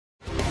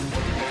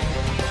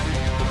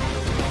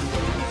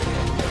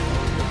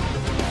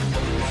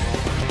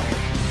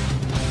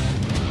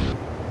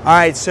All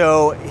right,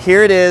 so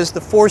here it is, the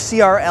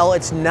 4CRL.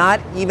 It's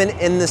not even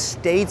in the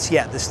States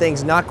yet. This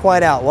thing's not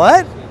quite out.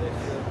 What?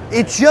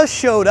 It just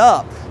showed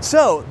up.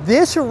 So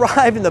this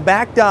arrived in the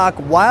back dock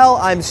while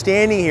I'm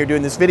standing here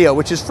doing this video,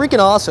 which is freaking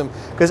awesome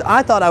because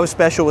I thought I was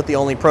special with the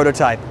only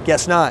prototype.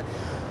 Guess not.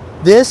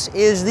 This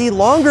is the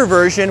longer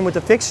version with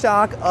the fixed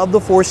stock of the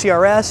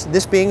 4CRS,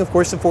 this being, of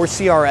course, the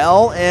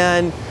 4CRL,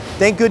 and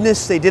thank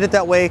goodness they did it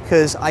that way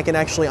because I can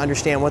actually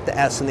understand what the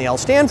S and the L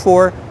stand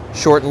for,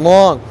 short and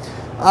long.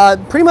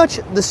 Pretty much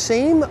the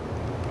same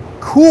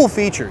cool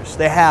features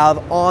they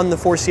have on the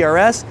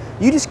 4CRS,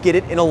 you just get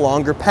it in a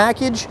longer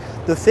package.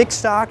 The fixed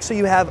stock, so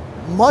you have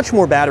much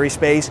more battery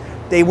space.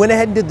 They went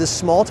ahead and did the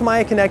small to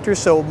Maya connector,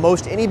 so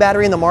most any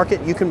battery in the market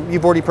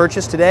you've already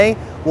purchased today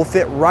will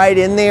fit right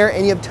in there,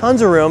 and you have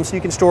tons of room, so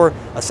you can store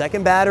a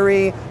second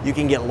battery, you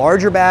can get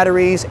larger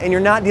batteries, and you're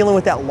not dealing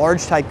with that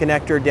large type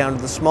connector down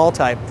to the small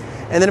type.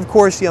 And then of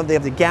course, they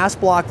have the gas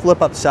block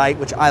flip up sight,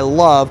 which I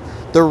love.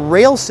 The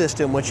rail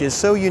system, which is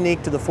so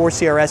unique to the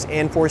 4CRS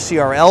and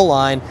 4CRL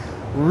line,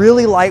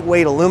 really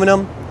lightweight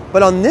aluminum.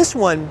 But on this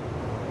one,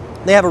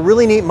 they have a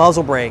really neat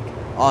muzzle brake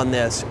on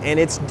this, and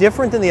it's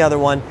different than the other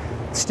one.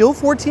 Still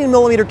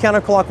 14mm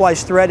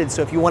counterclockwise threaded,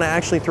 so if you want to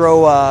actually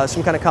throw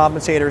some kind of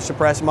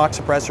compensator, mock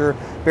suppressor,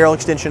 barrel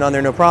extension on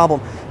there, no problem.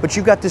 But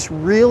you've got this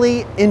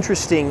really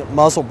interesting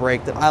muzzle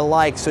brake that I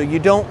like, so you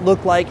don't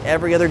look like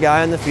every other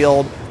guy in the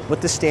field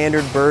with the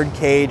standard bird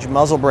cage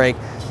muzzle brake.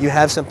 You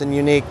have something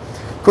unique.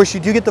 Of course,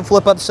 you do get the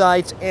flip-up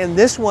sights, and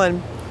this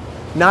one,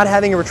 not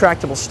having a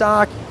retractable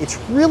stock, it's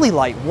really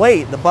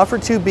lightweight. The buffer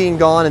tube being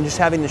gone and just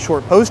having the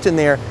short post in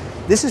there,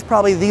 this is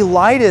probably the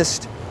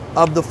lightest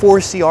of the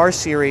 4CR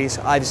series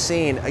I've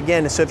seen.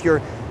 Again, so if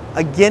you're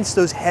against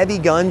those heavy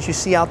guns you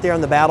see out there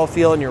on the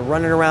battlefield and you're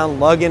running around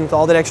lugging with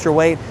all that extra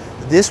weight,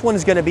 this one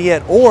is going to be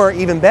it. Or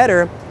even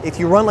better, if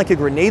you run like a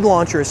grenade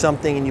launcher or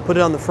something and you put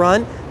it on the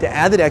front to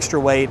add that extra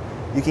weight,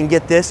 you can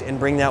get this and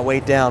bring that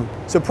weight down.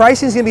 So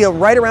pricing is going to be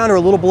right around or a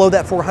little below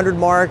that 400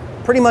 mark,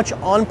 pretty much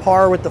on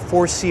par with the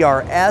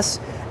 4CRS.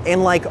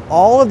 And like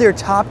all of their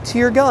top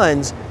tier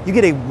guns, you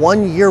get a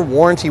 1-year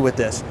warranty with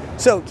this.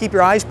 So keep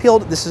your eyes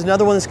peeled. This is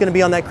another one that's going to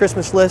be on that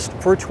Christmas list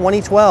for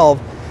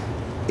 2012.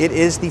 It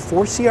is the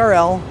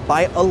 4CRL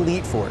by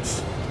Elite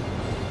Force.